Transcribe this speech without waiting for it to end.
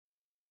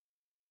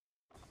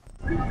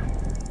The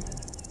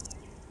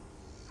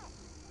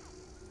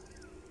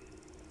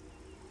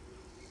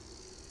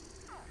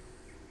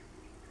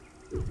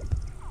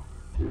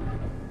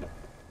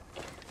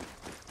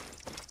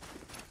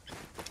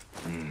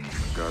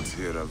guards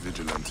here are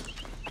vigilant.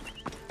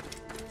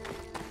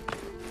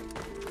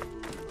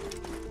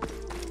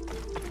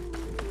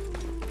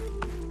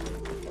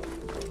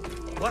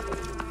 What?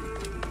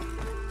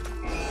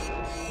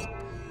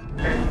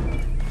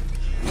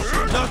 You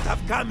should not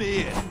have come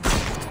here!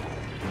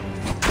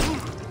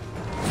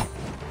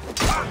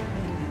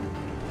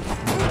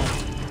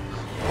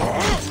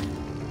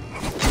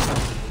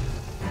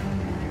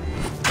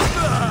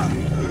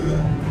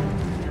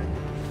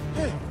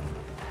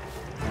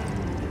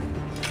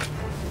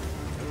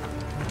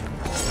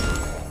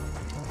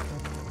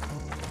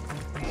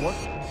 What?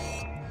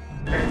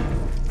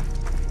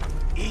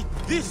 Eat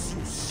this,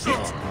 you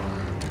shit!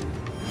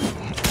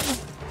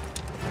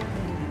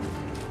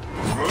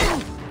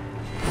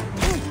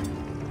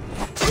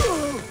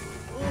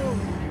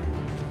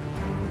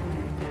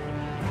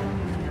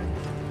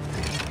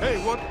 Hey,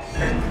 what?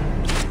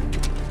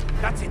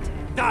 That's it.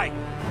 Die!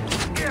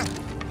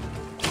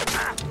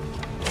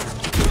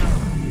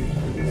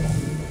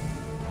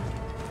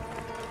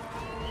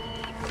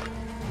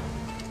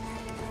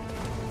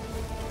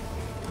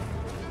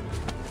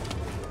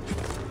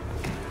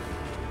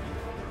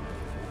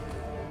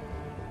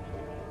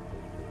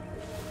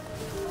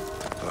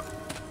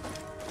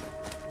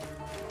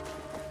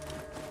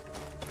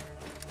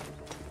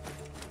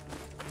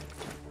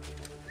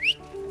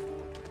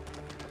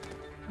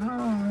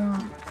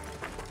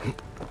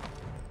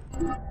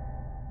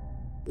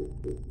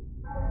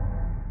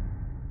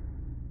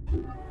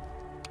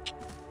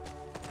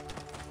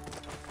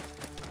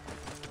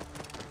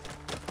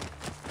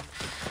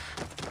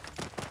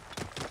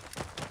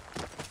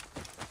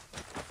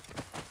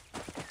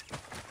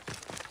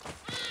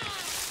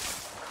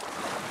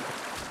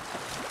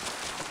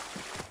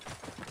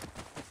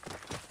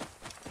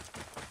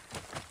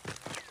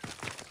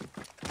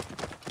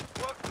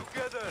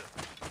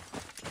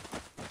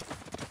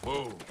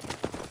 Whoa.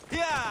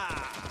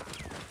 Yeah!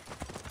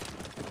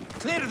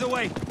 Clear the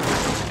way!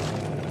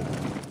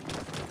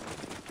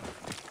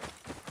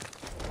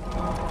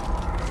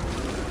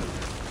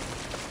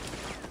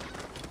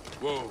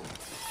 Whoa.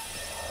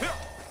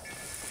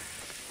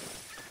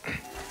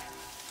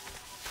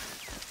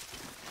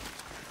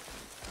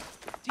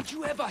 Did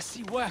you ever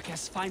see work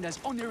as fine as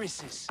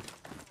Oneris's?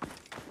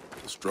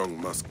 The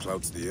strong musk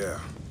clouds the air.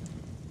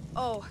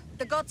 Oh,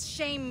 the gods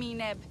shame me,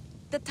 Neb.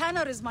 The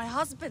tanner is my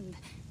husband.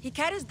 He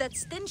carries that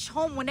stench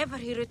home whenever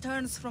he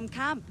returns from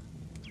camp.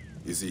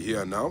 Is he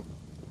here now?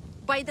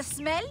 By the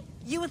smell,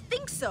 you would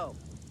think so.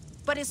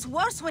 But it's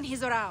worse when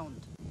he's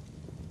around.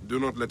 Do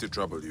not let it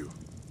trouble you.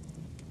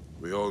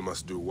 We all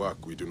must do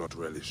work we do not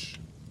relish.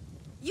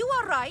 You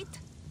are right.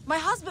 My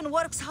husband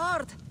works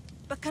hard,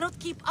 but cannot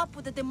keep up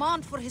with the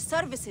demand for his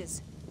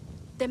services.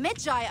 The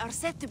Medjay are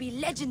said to be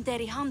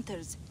legendary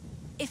hunters.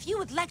 If you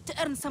would like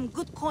to earn some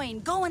good coin,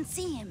 go and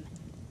see him.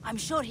 I'm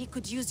sure he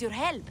could use your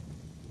help.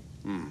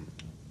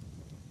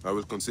 I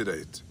will consider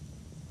it.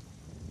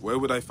 Where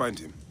would I find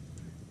him?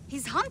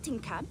 His hunting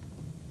camp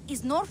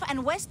is north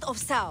and west of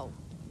Sao.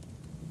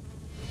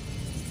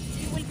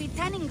 He will be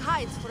tanning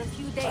hides for a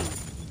few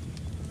days.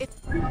 If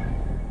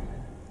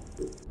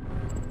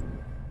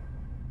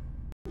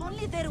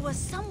only there was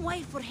some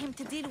way for him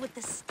to deal with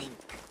the stink.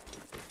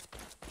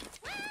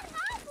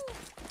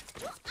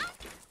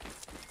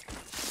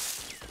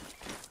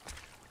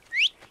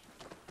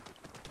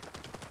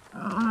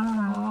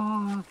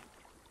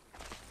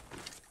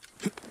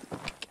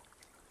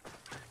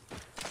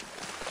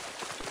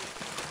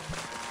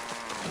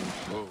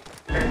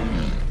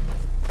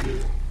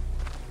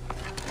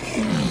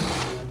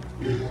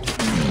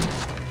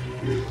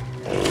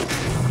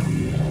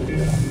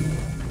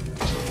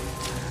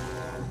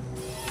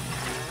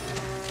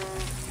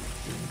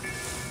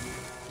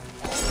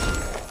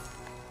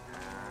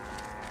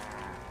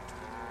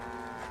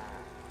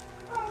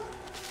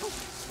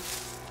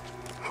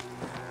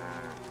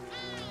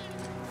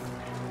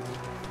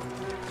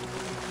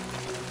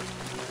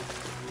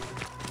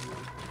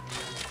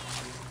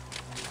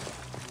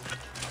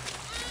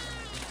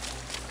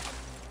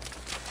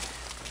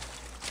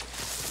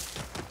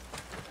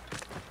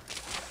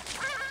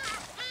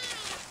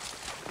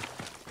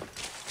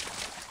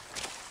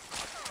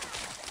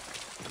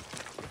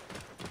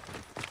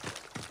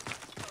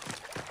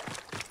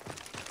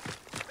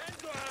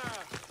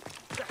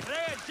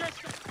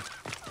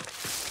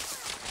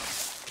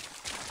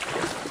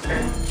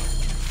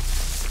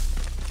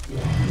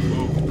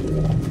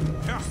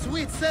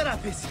 Sweet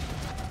Serapis!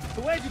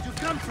 Where did you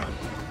come from?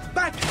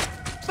 Back!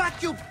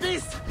 Back, you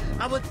beast!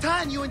 I will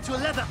turn you into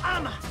leather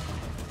armor!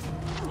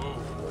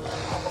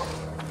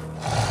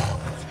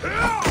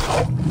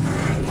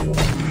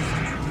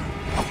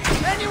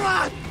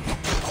 Anyone!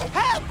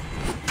 Help!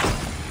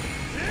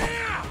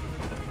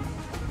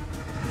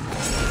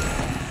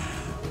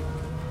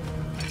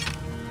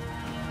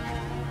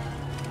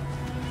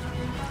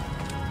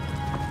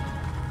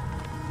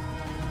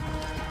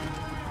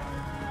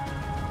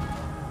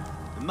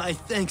 My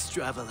thanks,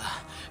 traveler.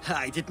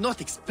 I did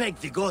not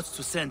expect the gods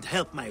to send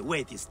help my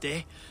way this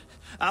day.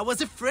 I was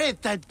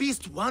afraid that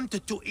beast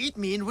wanted to eat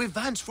me in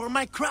revenge for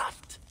my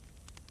craft.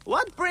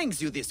 What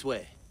brings you this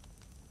way?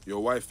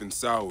 Your wife in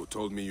Sao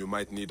told me you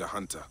might need a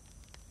hunter.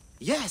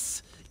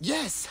 Yes,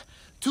 yes.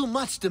 Too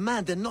much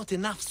demand and not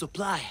enough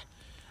supply.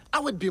 I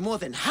would be more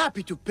than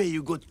happy to pay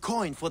you good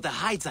coin for the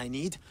hides I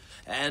need,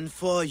 and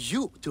for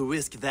you to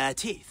risk their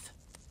teeth.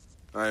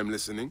 I am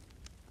listening.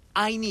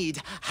 I need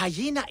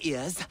hyena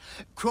ears,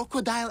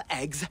 crocodile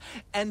eggs,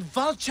 and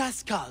vulture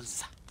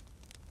skulls.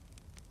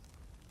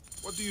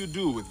 What do you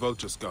do with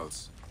vulture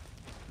skulls?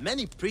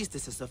 Many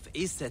priestesses of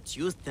Iset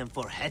used them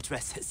for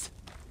headdresses.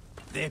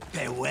 They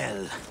pay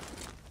well.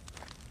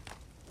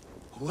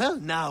 Well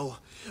now,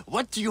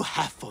 what do you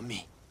have for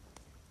me?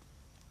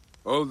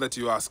 All that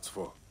you asked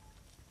for.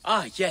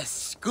 Ah,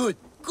 yes, good,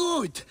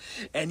 good.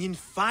 And in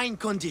fine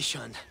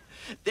condition.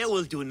 They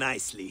will do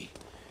nicely.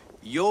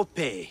 Your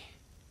pay.